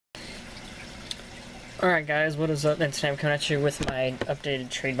Alright guys, what is up? And today I'm coming at you with my updated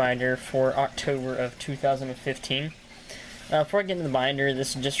trade binder for October of 2015. Before I get into the binder,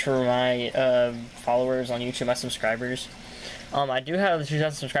 this is just for my followers on YouTube, my subscribers. I do have the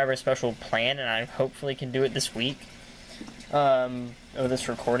 2,000 subscriber special plan, and I hopefully can do it this week, of this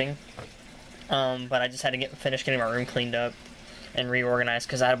recording. But I just had to finish getting my room cleaned up and reorganized,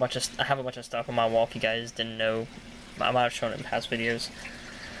 because I have a bunch of stuff on my wall. If you guys didn't know, I might have shown it in past videos.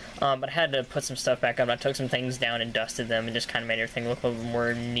 But I had to put some stuff back up. I took some things down and dusted them and just kind of made everything look a little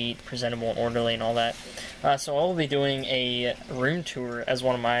more neat, presentable, and orderly and all that. So I'll be doing a room tour, as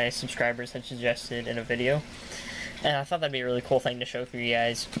one of my subscribers had suggested in a video. And I thought that'd be a really cool thing to show for you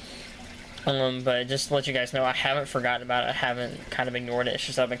guys. But just to let you guys know, I haven't forgotten about it. I haven't kind of ignored it. It's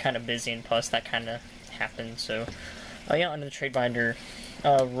just I've been kind of busy, and plus that kind of happened. So, yeah, under the trade binder.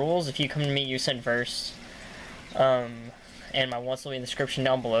 Rules, if you come to me, you send first. And my wants will be in the description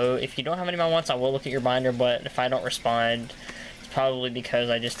down below. If you don't have any of my wants, I will look at your binder, but if I don't respond, it's probably because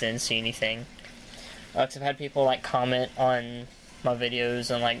I just didn't see anything. Because I've had people, like, comment on my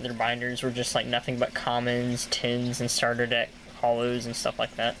videos, and, like, their binders were just, like, nothing but commons, tins, and starter deck hollows, and stuff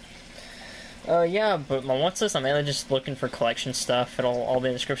like that. Yeah, but my wants list, I'm mainly just looking for collection stuff. It'll all be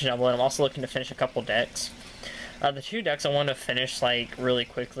in the description down below. I'm also looking to finish a couple decks. The two decks I want to finish, like, really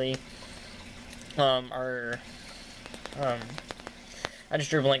quickly, are... I just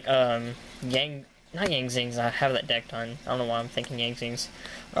drew blank, not Yang Zings, I have that deck done. I don't know why I'm thinking Yang Zings.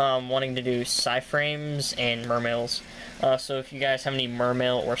 Wanting to do PSYframes and Mermails. So if you guys have any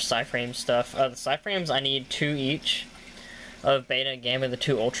Mermail or PSYframe stuff, the PSYframes I need 2 each of Beta and Gamma, the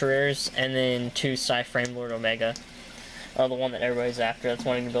 2 Ultra Rares, and then 2 PSYframe Lord Omega. The one that everybody's after, that's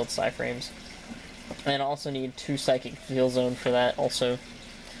wanting to build PSYframes. And I also need 2 Psychic Field Zone for that also.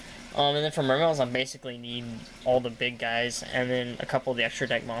 And then for Mermails, I basically need all the big guys, and then a couple of the extra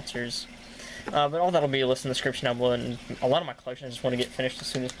deck monsters. But all that'll be listed in the description down below, and a lot of my collection I just want to get finished as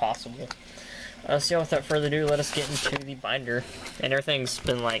soon as possible. So yeah, without further ado, let us get into the binder. And everything's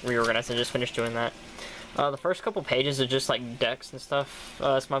been, like, reorganized. I just finished doing that. The first couple pages are just, like, decks and stuff.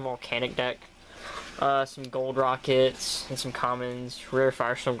 It's my volcanic deck. Some gold rockets, and some commons, rare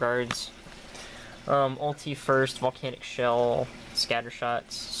Firestorm Guards. ULTI first, Volcanic Shell,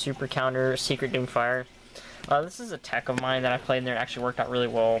 Scattershots, Super Counter, Secret Doomfire. This is a tech of mine that I played in there. It actually worked out really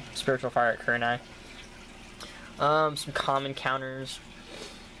well. Spiritual Fire at Kurenai. Some common counters.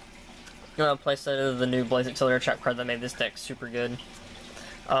 Playset of the new Blaze Accelerator trap card that made this deck super good.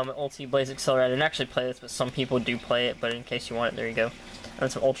 ULTI Blaze Accelerator. I didn't actually play this, but some people do play it, but in case you want it, there you go.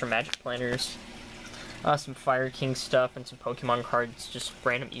 And some Ultra Magic Planners. Some Fire King stuff, and some Pokemon cards, just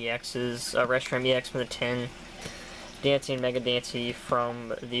random EXs. Restroom EX from the tin. Dancey and Mega Dancey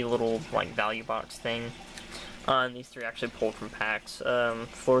from the little, like, value box thing. And these 3 actually pulled from packs.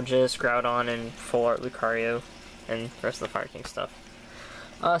 Florges, Groudon, and Full Art Lucario, and the rest of the Fire King stuff.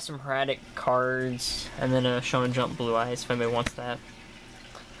 Some Heraldic cards, and then a Shonen Jump Blue Eyes, if anybody wants that.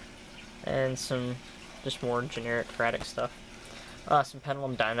 And some, just more generic Heraldic stuff. Some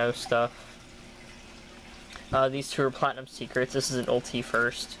Pendulum Dino stuff. These 2 are Platinum Secrets. This is an ULTI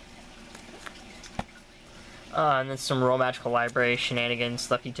first. And then some Royal Magical Library shenanigans,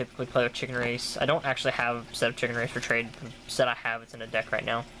 stuff you typically play with Chicken Race. I don't actually have a set of Chicken Race for trade. The set I have, it's in a deck right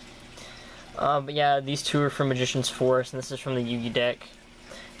now. But yeah, these 2 are from Magician's Forest, and this is from the Yu-Gi deck.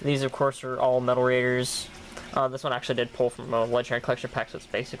 These, of course, are all Metal Raiders. This one actually did pull from a Legendary Collection pack, so it's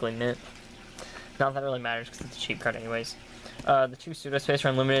basically mint. Not that it really matters, because it's a cheap card anyways. The 2 Pseudo-Space are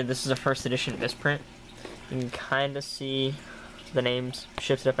unlimited. This is a first edition misprint. You can kind of see the names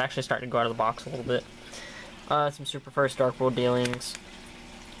shifted up, actually starting to go out of the box a little bit. Some Super First Dark World dealings.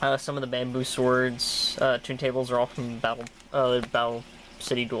 Some of the Bamboo Swords. Toon tables are all from Battle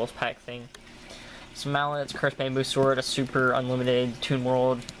City Duels pack thing. Some Mallets, Cursed Bamboo Sword, a Super Unlimited Toon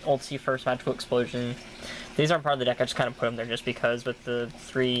World, ULTI First Magical Explosion. These aren't part of the deck, I just kind of put them there just because, with the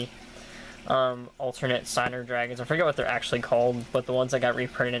 3 alternate Signer Dragons. I forget what they're actually called, but the ones that got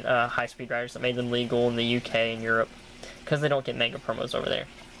reprinted, High Speed Riders that made them legal in the UK and Europe, because they don't get mega promos over there.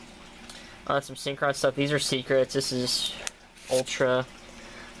 Some Synchron stuff. These are secrets. This is Ultra,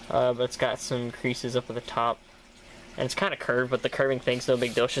 but it's got some creases up at the top, and it's kind of curved, but the curving thing's no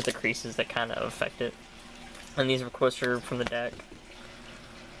big deal. It's just the creases that kind of affect it. And these, of course, are from the deck.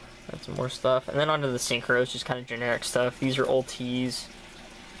 And some more stuff. And then onto the Synchros, just kind of generic stuff. These are ULTIs.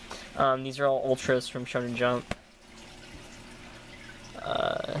 These are all Ultras from Shonen Jump.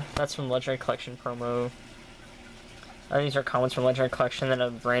 That's from Legendary Collection promo. These are commons from Legendary Collection, then a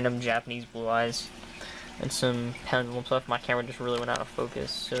random Japanese Blue Eyes. And some Pendulum stuff. My camera just really went out of focus,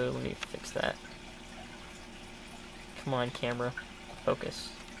 so let me fix that. Come on, camera. Focus.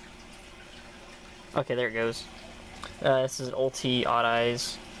 Okay, there it goes. This is an ULTI, Odd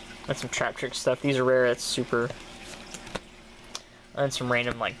Eyes. And some Trap Trick stuff. These are rare, that's super. And some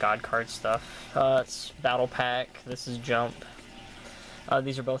random, like, God card stuff. It's Battle Pack. This is Jump.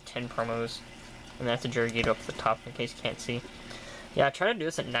 These are both 10 promos. And that's a Yugioh up at the top in case you can't see. Yeah, I try to do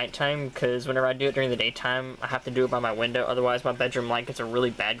this at nighttime, because whenever I do it during the daytime, I have to do it by my window. Otherwise, my bedroom light gets a really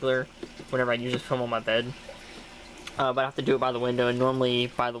bad glare whenever I usually film on my bed. But I have to do it by the window, and normally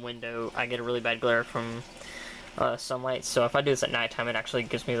by the window, I get a really bad glare from sunlight. So if I do this at nighttime, it actually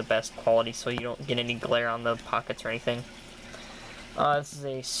gives me the best quality, so you don't get any glare on the pockets or anything. This is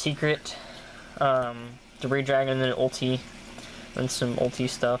a secret Debris Dragon and an ULTI, and some ULTI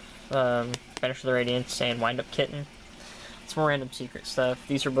stuff. Finish the Radiance and Wind Up Kitten. Some random secret stuff.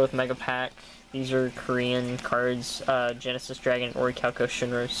 These are both Mega Pack. These are Korean cards. Genesis Dragon, Orichalco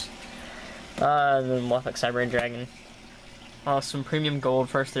Shinros. And then Malefic Cyber Dragon. Some Premium Gold,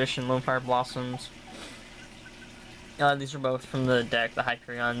 First Edition, Lonefire Blossoms. These are both from the deck, the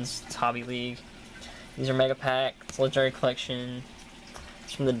Hyperions. It's Hobby League. These are Mega Pack. It's Legendary Collection.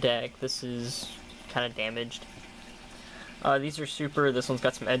 It's from the deck. This is kind of damaged. These are super. This one's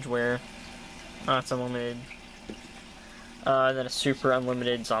got some edge wear. It's unlimited. And then a super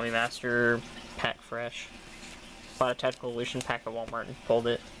unlimited Zombie Master pack fresh. Bought a Tactical Evolution pack at Walmart and pulled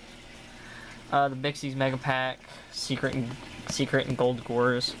it. The Bixies Mega Pack, Secret and Gold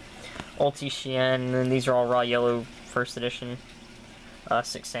Gores, ULTI Shien, and these are all raw yellow first edition.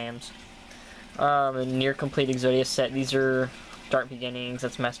 6 Sams. A near complete Exodia set. These are Dark Beginnings.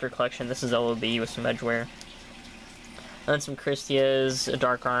 That's Master Collection. This is LOB with some edgeware. And then some Christias, a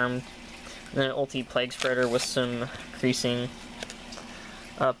Dark Arm. And then an ULTI Plague Spreader with some creasing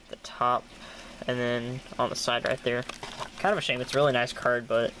up the top and then on the side right there. Kind of a shame. It's a really nice card,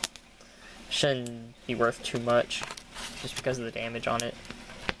 but shouldn't be worth too much just because of the damage on it.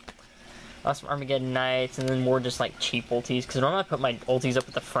 Some Armageddon Knights, and then more just like cheap ULTIs, because normally I put my ULTIs up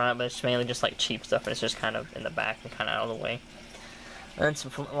at the front, but it's mainly just like cheap stuff, and it's just kind of in the back and kind of out of the way. And then some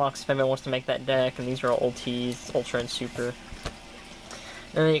Flintlocks if anyone wants to make that deck, and these are all ULTIs, Ultra and Super.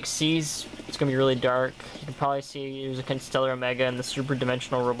 And the Xyz, it's going to be really dark. You can probably see there's a Constellar Omega and the Super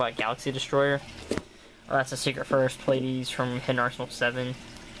Dimensional Robot Galaxy Destroyer. That's a secret first. Pleiades from Hidden Arsenal 7. You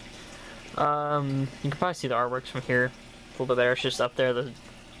can probably see the artworks from here a little bit better. It's just up there. The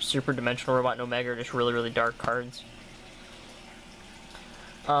Super Dimensional Robot and Omega are just really, really dark cards.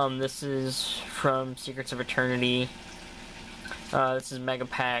 This is from Secrets of Eternity. This is Mega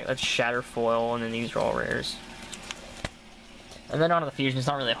Pack. That's Shatter Foil, and then these are all rares. And then onto the fusion, it's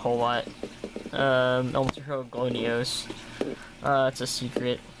not really a whole lot. Elemental Hero Glonios. It's a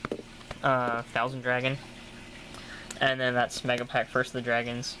secret. Thousand Dragon. And then that's Mega Pack First of the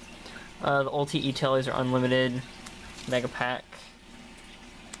Dragons. The ULTI E-Tailers are unlimited. Mega Pack.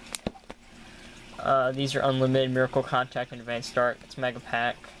 These are unlimited. Miracle Contact and Advanced Dark. It's Mega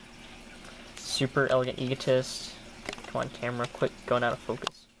Pack. Super Elegant Egotist. Come on, camera, quit going out of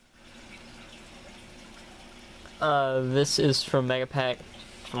focus. This is from Mega Pack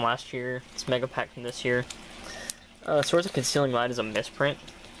from last year. It's Mega Pack from this year. Swords of Concealing Light is a misprint.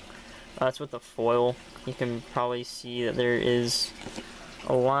 It's with a foil. You can probably see that there is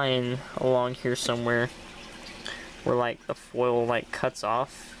a line along here somewhere where like the foil like cuts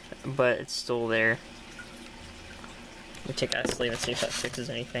off, but it's still there. Let me take that sleeve and see if that fixes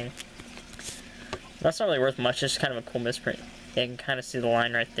anything. That's not really worth much, it's just kind of a cool misprint. Yeah, you can kind of see the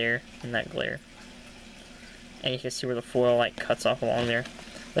line right there in that glare. And you can see where the foil like cuts off along there.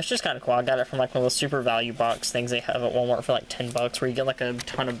 That's just kind of cool. I got it from like one of those super value box things they have at Walmart for like 10 bucks, where you get like a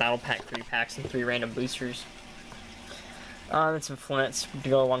ton of battle pack 3 packs and 3 random boosters. And some flints to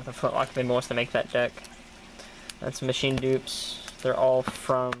go along with the flintlock if anyone wants to make that deck. And some machine dupes. They're all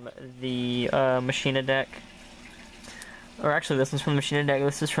from the Machina deck. Or actually, this one's from the Machina deck.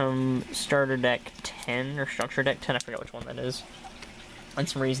 This is from Starter Deck 10, or Structure Deck 10, I forget which one that is. And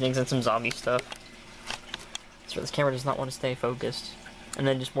some Reasonings and some zombie stuff. So this camera does not want to stay focused. And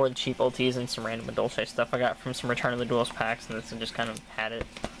then just more of the cheap ULTIs and some random Dulce stuff I got from some Return of the Duelist packs, and this just kind of had it.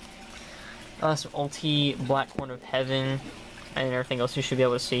 Some ULTI Black Horn of Heaven, and everything else you should be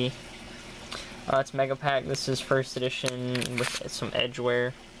able to see. It's Mega Pack. This is first edition with some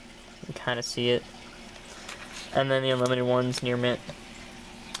edgeware. You can kind of see it. And then the unlimited ones, Near Mint.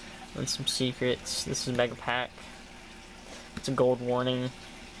 And some secrets. This is Mega Pack. It's a gold warning.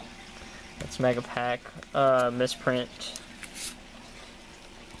 It's Mega Pack. Misprint.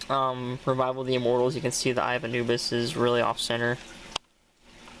 Revival of the Immortals. You can see the Eye of Anubis is really off center.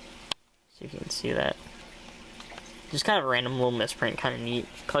 So you can see that. Just kind of a random little misprint, kind of neat.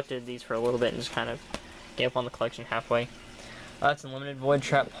 Collected these for a little bit and just kind of gave up on the collection halfway. That's Unlimited Void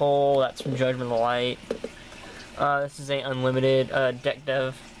Trap Pole. That's from Judgment of the Light. This is a unlimited deck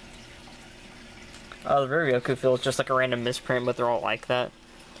dev. The Raviel feels just like a random misprint, but they're all like that.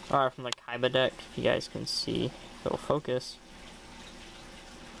 From the Kaiba deck, if you guys can see. If it'll focus.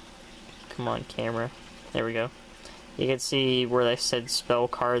 Come on, camera. There we go. You can see where they said spell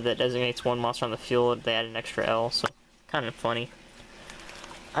card that designates one monster on the field. They added an extra L, so kind of funny.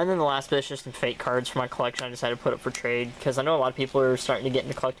 And then the last bit is just some fake cards for my collection. I decided to put up for trade because I know a lot of people are starting to get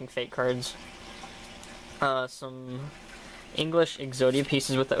into collecting fake cards. Some English Exodia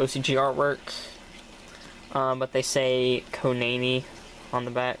pieces with the OCG artwork, but they say Konami on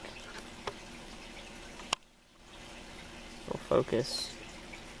the back. It'll focus.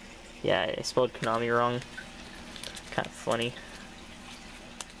 Yeah, I spelled Konami wrong. Kind of funny.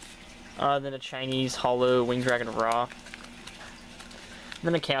 Then a Chinese Hollow Winged Dragon of Ra.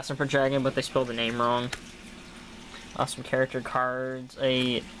 Then a Chaos Emperor Dragon, but they spelled the name wrong. Some character cards.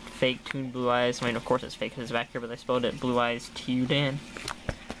 A fake Toon Blue Eyes. I mean, of course it's fake because it's back here, but they spelled it Blue Eyes Tudan.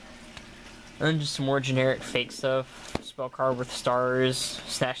 And then just some more generic fake stuff. Spell card with stars.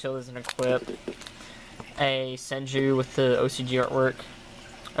 Stash Shield as an equip. A Senju with the OCG artwork.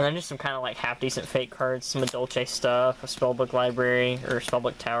 And then just some kind of like half decent fake cards. Some Adulche stuff. A Spellbook Library, or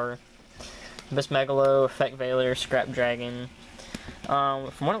Spellbook Tower. Abyss Megalo, Effect Veiler, Scrap Dragon.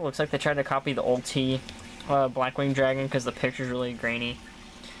 From what it looks like, they tried to copy the ULTI Blackwing Dragon because the picture's really grainy.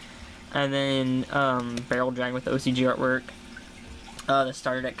 And then Barrel Dragon with the OCG artwork. The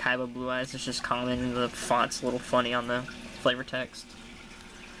starter deck Kaiba Blue Eyes is just common, and the font's a little funny on the flavor text.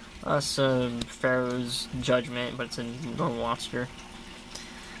 Some Pharaoh's Judgment, but it's a normal monster.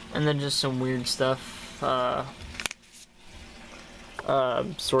 And then just some weird stuff.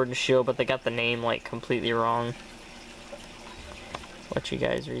 Sword and Shield, but they got the name like completely wrong. Let you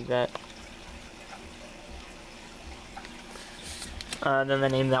guys read that. Then they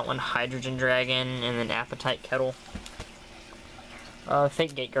named that one Hydrogen Dragon, and then Appetite Kettle.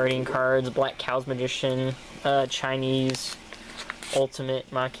 Fake Gate Guardian cards, Black Cow's Magician, Chinese Ultimate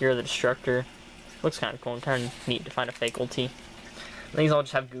Makir the Destructor. Looks kind of cool and kind of neat to find a fake ulti. These all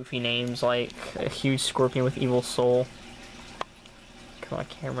just have goofy names like a huge scorpion with evil soul. Come on,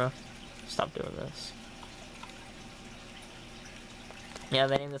 camera. Stop doing this. Yeah,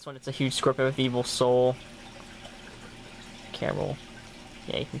 they named this one, it's a huge scorpion with evil soul. Camera.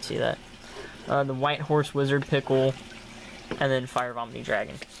 Yeah, you can see that. The White Horse Wizard Pickle. And then Fire Vomiting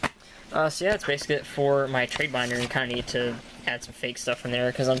Dragon. So yeah, that's basically it for my trade binder. You kind of need to add some fake stuff in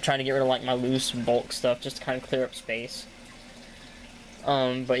there because I'm trying to get rid of like my loose bulk stuff just to kind of clear up space.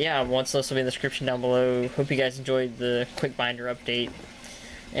 But yeah, once this will be in the description down below. Hope you guys enjoyed the quick binder update.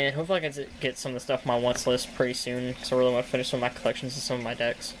 And hopefully I can get some of the stuff on my wants list pretty soon, because I really want to finish some of my collections and some of my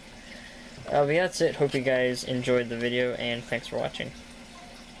decks. But yeah, that's it. Hope you guys enjoyed the video, and thanks for watching.